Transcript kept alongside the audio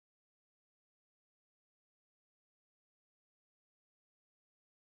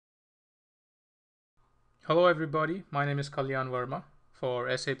Hello everybody, my name is Kalyan Verma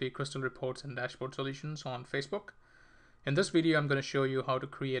for SAP Crystal Reports and Dashboard Solutions on Facebook. In this video, I'm going to show you how to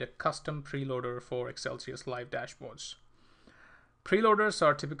create a custom preloader for Xcelsius Live dashboards. Preloaders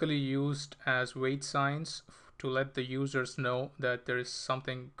are typically used as wait signs to let the users know that there is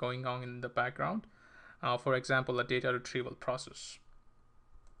something going on in the background. For example, a data retrieval process.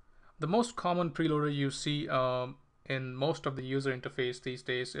 The most common preloader you see in most of the user interface these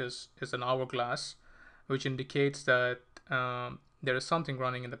days is an hourglass, which indicates that there is something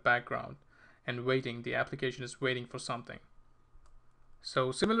running in the background and waiting. The application is waiting for something.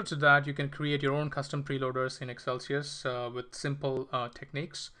 So similar to that, you can create your own custom preloaders in Xcelsius with simple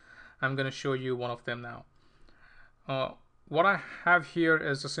techniques. I'm going to show you one of them now. What I have here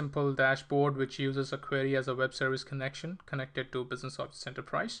is a simple dashboard which uses a query as a web service connection connected to Business Objects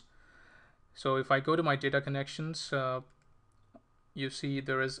Enterprise. So if I go to my data connections, you see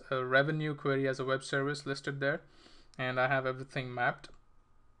there is a revenue query as a web service listed there, and I have everything mapped.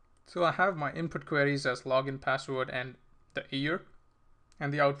 So I have my input queries as login password and the year,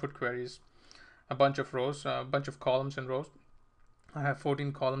 and the output queries, a bunch of rows, a bunch of columns and rows. I have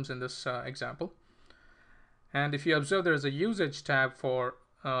 14 columns in this example. And if you observe, there is a usage tab for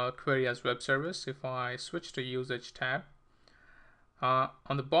query as web service. If I switch to usage tab,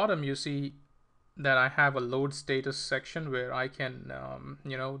 on the bottom you see that I have a load status section where I can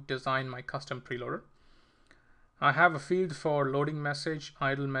design my custom preloader. I have a field for loading message,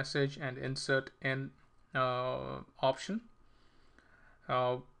 idle message, and insert in option.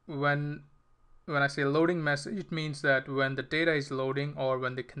 When I say loading message, it means that when the data is loading or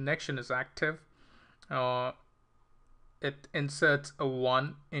when the connection is active, it inserts a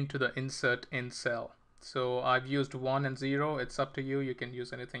 1 into the insert in cell. So I've used 1 and 0. It's up to you. You can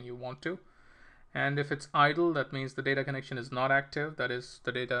use anything you want to. And if it's idle, that means the data connection is not active. That is,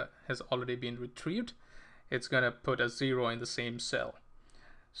 the data has already been retrieved. It's going to put a 0 in the same cell.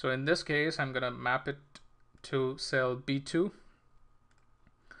 So in this case, I'm going to map it to cell B2.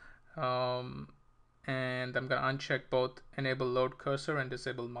 And I'm going to uncheck both enable load cursor and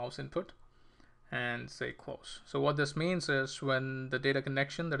disable mouse input and say close. So what this means is when the data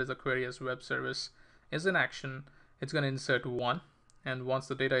connection, that is a query as web service, is in action, it's going to insert 1. And once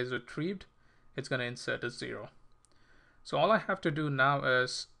the data is retrieved, it's going to insert a 0. So all I have to do now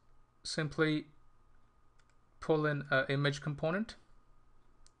is simply pull in an image component,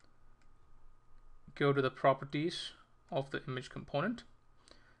 go to the properties of the image component.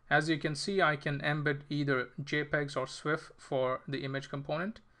 As you can see, I can embed either JPEGs or SWIFT for the image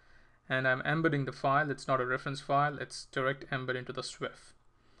component, and I'm embedding the file. It's not a reference file, it's direct embed into the SWIFT.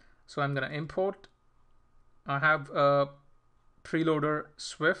 So I'm going to import. I have a preloader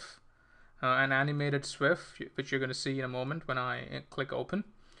SWIFT, an animated SWIFT, which you're going to see in a moment when I click open.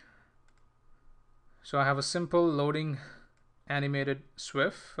 So I have a simple loading animated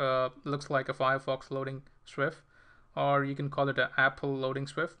SWIFT, looks like a Firefox loading SWIFT, or you can call it an Apple loading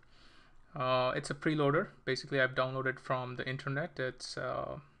SWIFT. It's a preloader. Basically, I've downloaded from the internet. It's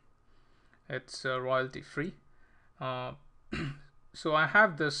royalty free. So I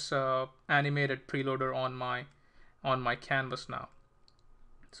have this animated preloader on my canvas now.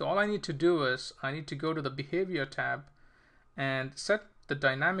 So all I need to do is I need to go to the behavior tab and set the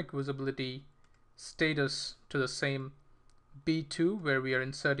dynamic visibility status to the same B2 where we are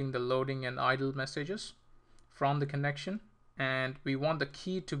inserting the loading and idle messages from the connection, and we want the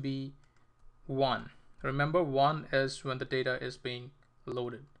key to be 1. Remember, 1 is when the data is being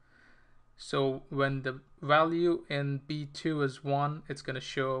loaded. So when the value in B2 is 1, it's going to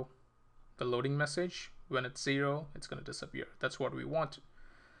show the loading message. When it's 0, it's going to disappear. That's what we want.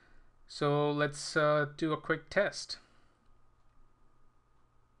 So let's do a quick test.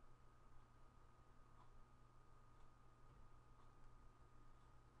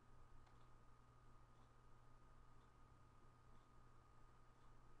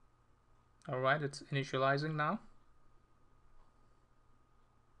 All right, it's initializing now.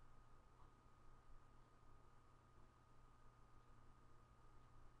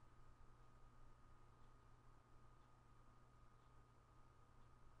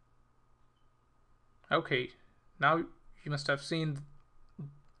 Okay, now you must have seen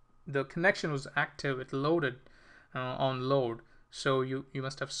the connection was active. It loaded on load. So you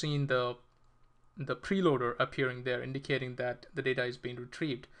must have seen the preloader appearing there, indicating that the data is being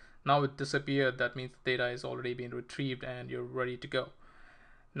retrieved. Now it disappeared. That means the data is already being retrieved and you're ready to go.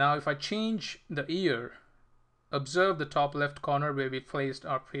 Now if I change the year, observe the top left corner where we placed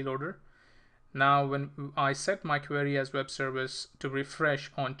our preloader. Now when I set my query as web service to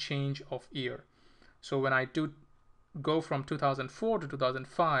refresh on change of year, so when I do go from 2004 to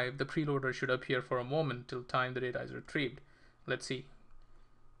 2005, the preloader should appear for a moment till time the data is retrieved. Let's see.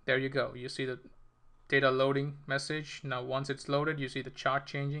 There you go. You see the data loading message. Now once it's loaded, you see the chart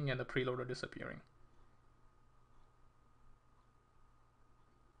changing and the preloader disappearing.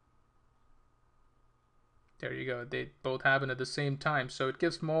 There you go. They both happen at the same time, so it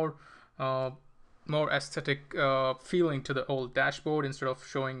gives more aesthetic feeling to the old dashboard instead of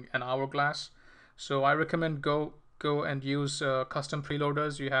showing an hourglass. So I recommend go and use custom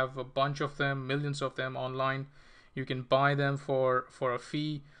preloaders. You have a bunch of them, millions of them online. You can buy them for a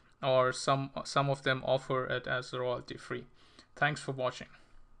fee, or some of them offer it as royalty free. Thanks for watching.